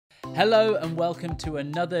Hello and welcome to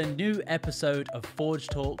another new episode of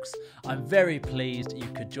ForgeTalks. I'm very pleased you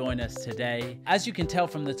could join us today. As you can tell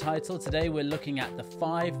from the title, today we're looking at the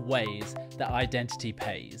 5 ways that identity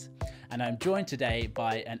pays. And I'm joined today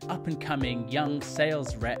by an up-and-coming young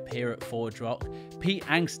sales rep here at ForgeRock, Pete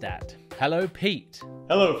Angstadt. Hello, Pete.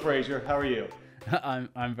 Hello, Fraser. How are you?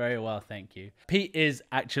 I'm very well, thank you. Pete is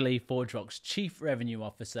actually ForgeRock's Chief Revenue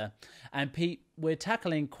Officer. And Pete, we're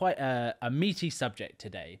tackling quite a meaty subject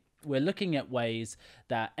today. We're looking at ways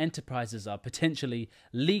that enterprises are potentially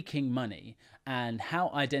leaking money and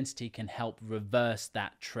how identity can help reverse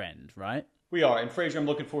that trend, right? We are. And Fraser, I'm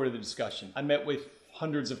looking forward to the discussion. I met with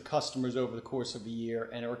hundreds of customers over the course of a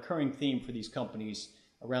year, and a recurring theme for these companies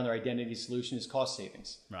around their identity solution is cost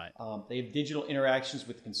savings. Right. They have digital interactions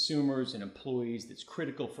with consumers and employees that's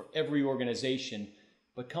critical for every organization,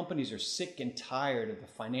 but companies are sick and tired of the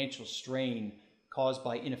financial strain caused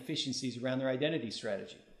by inefficiencies around their identity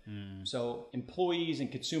strategy. So employees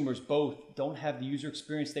and consumers both don't have the user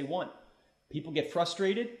experience they want. People get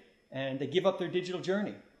frustrated and they give up their digital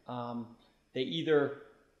journey. They either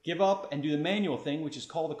give up and do the manual thing, which is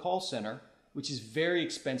call the call center, which is very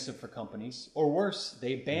expensive for companies, or worse,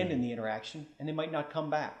 they abandon the interaction and they might not come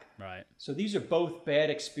back. Right. So these are both bad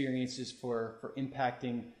experiences for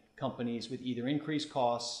impacting companies with either increased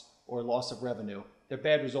costs or loss of revenue. They're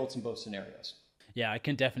bad results in both scenarios. Yeah, I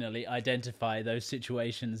can definitely identify those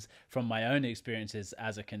situations from my own experiences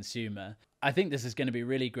as a consumer. I think this is going to be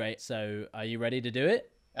really great. So are you ready to do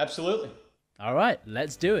it? Absolutely. All right,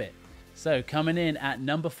 let's do it. So coming in at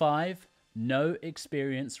number 5, no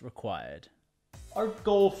experience required. Our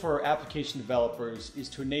goal for application developers is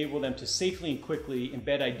to enable them to safely and quickly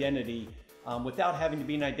embed identity without having to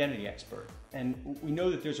be an identity expert. And we know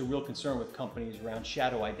that there's a real concern with companies around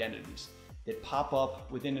shadow identities that pop up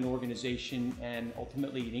within an organization and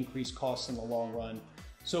ultimately it increase costs in the long run.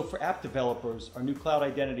 So for app developers, our new cloud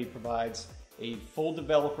identity provides a full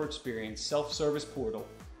developer experience, self-service portal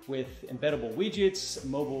with embeddable widgets,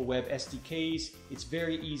 mobile web SDKs. It's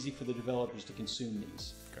very easy for the developers to consume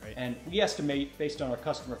these. Great. And we estimate, based on our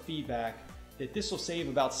customer feedback, that this will save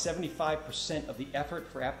about 75% of the effort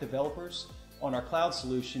for app developers on our cloud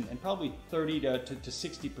solution and probably 30 to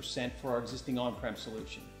 60% for our existing on-prem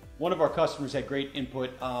solution. One of our customers had great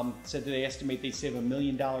input, said that they estimate they save $1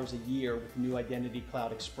 million a year with the new Identity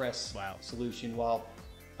Cloud Express solution, while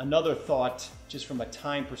another thought, just from a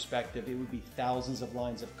time perspective, it would be thousands of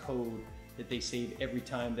lines of code that they save every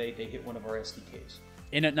time they hit one of our SDKs.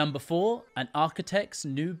 In at number 4, an architect's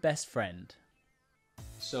new best friend.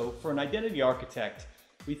 So for an identity architect,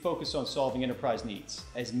 we focus on solving enterprise needs,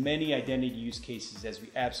 as many identity use cases as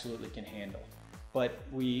we absolutely can handle. But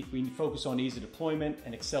we focus on easy deployment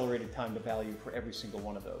and accelerated time to value for every single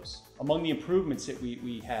one of those. Among the improvements that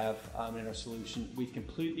we have in our solution, we've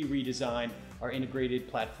completely redesigned our integrated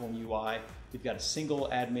platform UI. We've got a single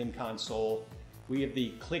admin console. We have the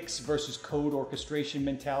clicks versus code orchestration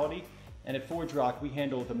mentality. And at ForgeRock, we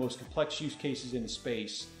handle the most complex use cases in the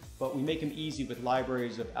space, but we make them easy with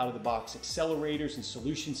libraries of out-of-the-box accelerators and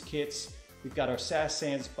solutions kits. We've got our SaaS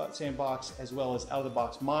sandbox, as well as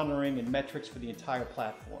out-of-the-box monitoring and metrics for the entire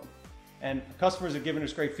platform. And customers have given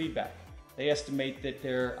us great feedback. They estimate that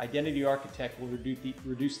their identity architect will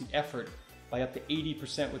reduce the effort by up to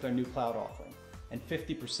 80% with our new cloud offering, and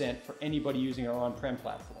 50% for anybody using our on-prem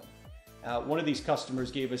platform. One of these customers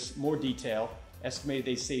gave us more detail, estimated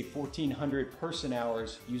they save 1,400 person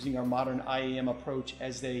hours using our modern IAM approach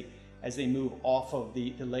as they move off of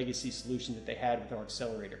the legacy solution that they had with our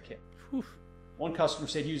accelerator kit. One customer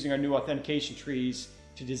said using our new authentication trees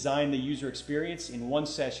to design the user experience in one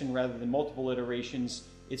session rather than multiple iterations,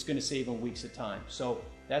 it's going to save them weeks of time. So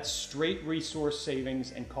that's straight resource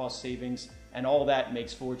savings and cost savings, and all that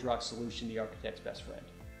makes ForgeRock solution the architect's best friend.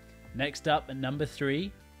 Next up at number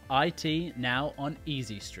 3, IT now on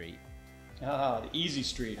Easy Street. The Easy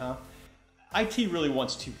Street, huh? IT really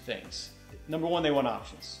wants 2 things. Number 1, they want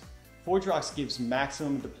options. ForgeRock gives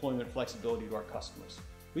maximum deployment flexibility to our customers.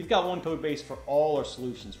 We've got one code base for all our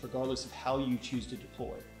solutions, regardless of how you choose to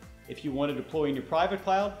deploy. If you want to deploy in your private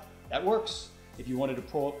cloud, that works. If you want to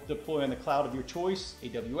deploy on the cloud of your choice,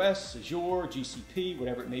 AWS, Azure, GCP,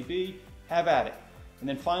 whatever it may be, have at it. And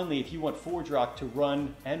then finally, if you want ForgeRock to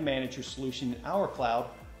run and manage your solution in our cloud,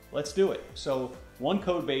 let's do it. So one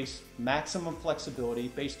code base, maximum flexibility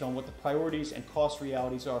based on what the priorities and cost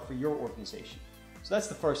realities are for your organization. So that's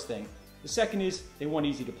the first thing. The second is they want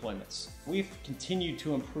easy deployments. We've continued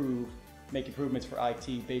to make improvements for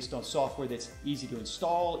IT based on software that's easy to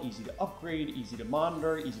install, easy to upgrade, easy to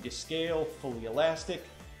monitor, easy to scale, fully elastic,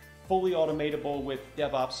 fully automatable with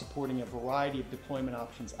DevOps supporting a variety of deployment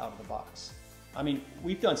options out of the box. I mean,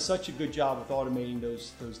 we've done such a good job with automating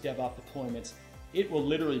those DevOps deployments. It will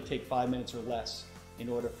literally take 5 minutes or less in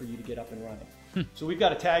order for you to get up and running. So we've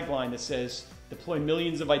got a tagline that says, deploy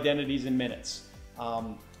millions of identities in minutes.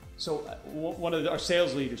 One of our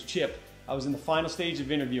sales leaders, Chip, I was in the final stage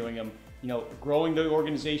of interviewing him, growing the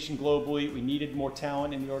organization globally. We needed more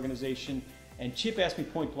talent in the organization. And Chip asked me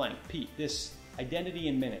point blank, Pete, this identity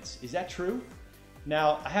in minutes, is that true?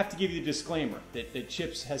 Now, I have to give you the disclaimer that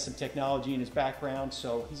Chip has some technology in his background,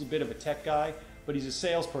 so he's a bit of a tech guy, but he's a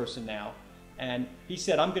salesperson now. And he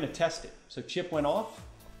said, I'm going to test it. So Chip went off,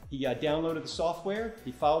 he downloaded the software,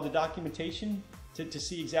 he followed the documentation to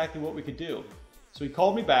see exactly what we could do. So he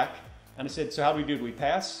called me back, and I said, so how do we do? Do we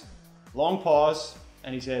pass? Long pause,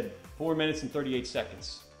 and he said, 4 minutes and 38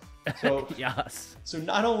 seconds. So, yes. So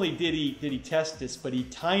not only did he test this, but he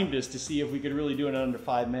timed us to see if we could really do it in under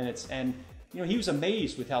 5 minutes. And he was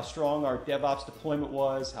amazed with how strong our DevOps deployment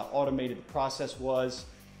was, how automated the process was,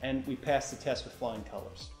 and we passed the test with flying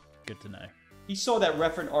colors. Good to know. He saw that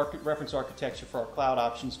reference architecture for our cloud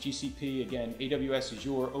options, GCP, again, AWS,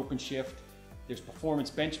 Azure, OpenShift. There's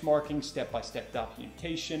performance benchmarking, step-by-step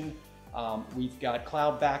documentation. We've got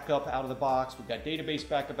cloud backup out of the box. We've got database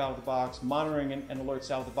backup out of the box, monitoring and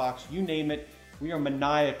alerts out of the box. You name it. We are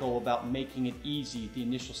maniacal about making it easy, the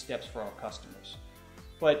initial steps for our customers.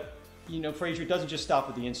 But, Frazier, it doesn't just stop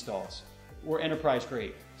with the installs. We're enterprise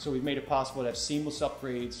grade. So we've made it possible to have seamless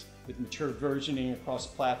upgrades with mature versioning across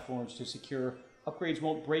platforms to secure upgrades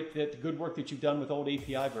won't break the good work that you've done with old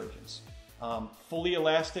API versions. Fully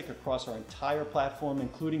elastic across our entire platform,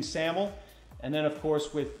 including SAML. And then, of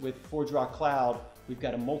course, with ForgeRock Cloud, we've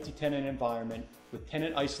got a multi-tenant environment with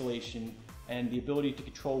tenant isolation and the ability to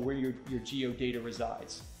control where your geo data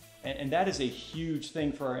resides. And that is a huge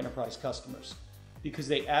thing for our enterprise customers because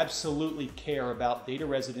they absolutely care about data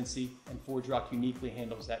residency, and ForgeRock uniquely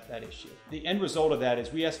handles that issue. The end result of that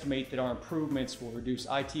is we estimate that our improvements will reduce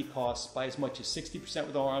IT costs by as much as 60%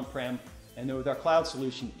 with our on-prem, and then with our cloud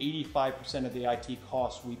solution, 85% of the IT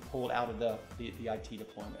costs we pulled out of the IT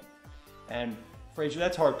deployment. And Frazier,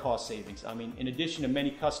 that's hard cost savings. I mean, in addition to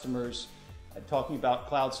many customers talking about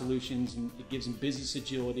cloud solutions, and it gives them business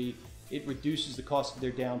agility, it reduces the cost of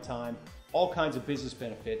their downtime, all kinds of business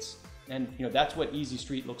benefits. And that's what Easy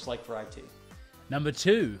Street looks like for IT. Number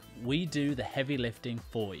 2, we do the heavy lifting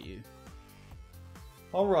for you.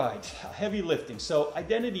 All right, heavy lifting. So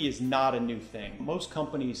identity is not a new thing. Most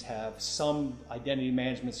companies have some identity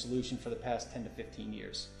management solution for the past 10 to 15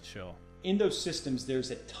 years. Sure. In those systems,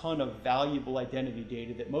 there's a ton of valuable identity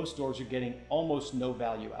data that most stores are getting almost no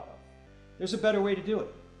value out of. There's a better way to do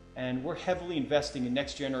it. And we're heavily investing in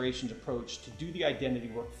next generation's approach to do the identity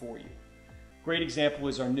work for you. Great example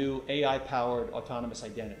is our new AI-powered autonomous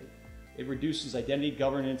identity. It reduces identity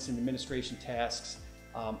governance and administration tasks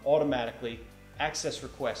automatically. Access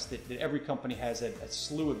requests that every company has a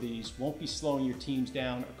slew of these won't be slowing your teams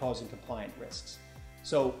down or causing compliance risks.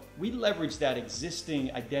 So we leverage that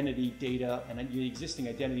existing identity data and the existing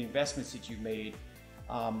identity investments that you've made,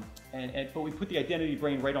 but we put the identity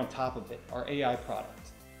brain right on top of it, our AI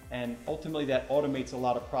product. And ultimately that automates a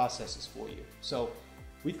lot of processes for you. So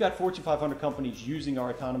we've got Fortune 500 companies using our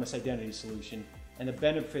autonomous identity solution, and the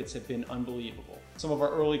benefits have been unbelievable. Some of our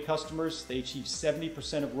early customers, they achieved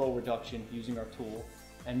 70% of role reduction using our tool,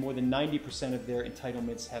 and more than 90% of their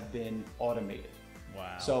entitlements have been automated.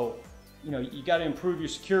 Wow. So, you got to improve your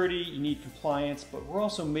security, you need compliance, but we're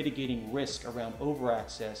also mitigating risk around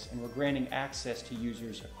overaccess, and we're granting access to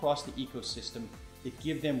users across the ecosystem that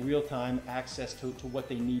give them real-time access to what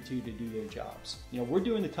they need to do their jobs. We're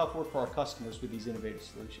doing the tough work for our customers with these innovative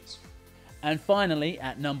solutions. And finally,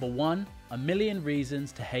 at number 1, a million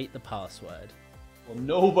reasons to hate the password. Well,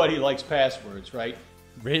 nobody likes passwords, right?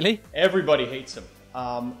 Really? Everybody hates them.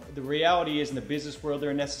 The reality is in the business world,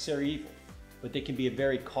 they're a necessary evil, but they can be a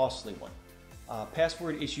very costly one.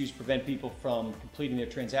 Password issues prevent people from completing their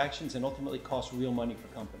transactions and ultimately cost real money for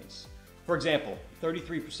companies. For example,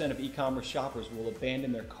 33% of e-commerce shoppers will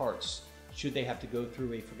abandon their carts should they have to go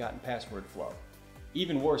through a forgotten password flow.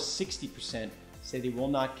 Even worse, 60% say they will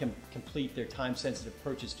not complete their time-sensitive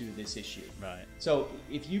purchase due to this issue. Right. So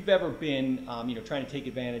if you've ever been trying to take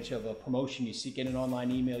advantage of a promotion, you get an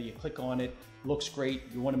online email, you click on it, looks great,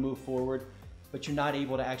 you want to move forward, but you're not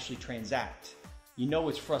able to actually transact.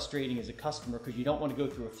 It's frustrating as a customer because you don't want to go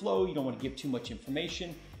through a flow, you don't want to give too much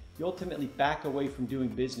information. You ultimately back away from doing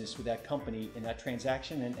business with that company in that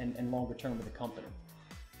transaction and longer term with the company.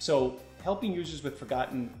 So helping users with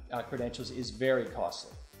forgotten credentials is very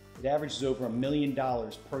costly. It averages over $1 million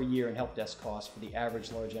per year in help desk costs for the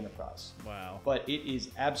average large enterprise. Wow. But it is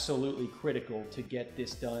absolutely critical to get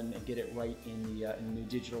this done and get it right in the new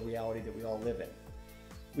digital reality that we all live in.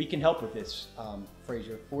 We can help with this,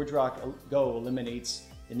 Fraser. ForgeRock Go eliminates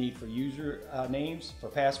the need for user names, for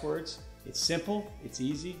passwords. It's simple, it's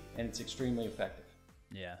easy, and it's extremely effective.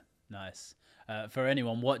 Yeah, nice. For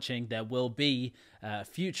anyone watching, there will be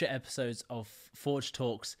future episodes of Forge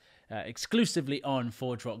Talks exclusively on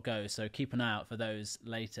ForgeRock Go, so keep an eye out for those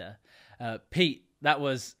later. Pete, that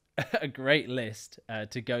was a great list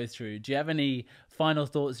to go through. Do you have any final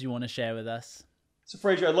thoughts you want to share with us? So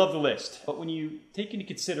Fraser, I love the list, but when you take into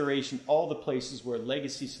consideration all the places where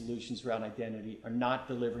legacy solutions around identity are not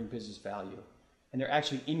delivering business value, and they're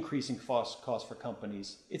actually increasing costs for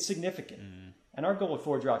companies, it's significant. And our goal at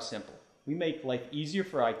ForgeRock is simple. We make life easier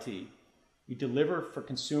for IT. We deliver for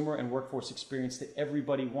consumer and workforce experience that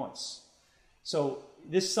everybody wants. So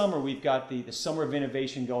this summer, we've got the Summer of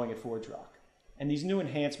Innovation going at ForgeRock. And these new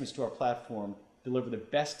enhancements to our platform deliver the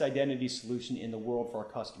best identity solution in the world for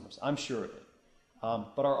our customers. I'm sure of it.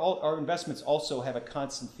 But our investments also have a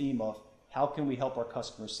constant theme of how can we help our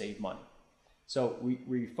customers save money. So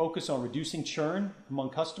we focus on reducing churn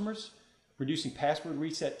among customers, reducing password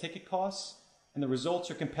reset ticket costs, and the results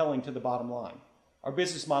are compelling to the bottom line. Our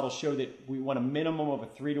business models show that we want a minimum of a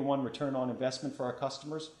 3-to-1 return on investment for our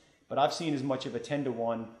customers, but I've seen as much of a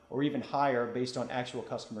 10-to-1 or even higher based on actual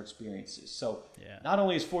customer experiences. So not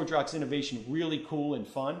only is ForgeRock's innovation really cool and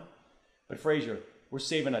fun, but Fraser, we're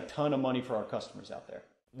saving a ton of money for our customers out there.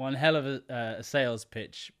 One hell of a sales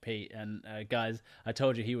pitch, Pete. And guys, I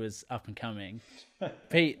told you he was up and coming.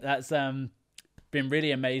 Pete, that's been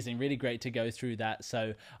really amazing, really great to go through that.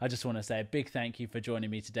 So I just want to say a big thank you for joining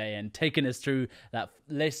me today and taking us through that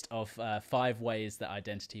list of 5 ways that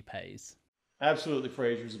identity pays. Absolutely,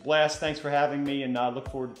 Fraser. It was a blast. Thanks for having me, and I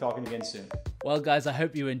look forward to talking again soon. Well, guys, I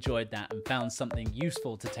hope you enjoyed that and found something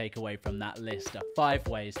useful to take away from that list of 5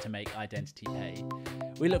 ways to make identity pay.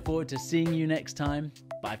 We look forward to seeing you next time.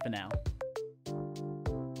 Bye for now.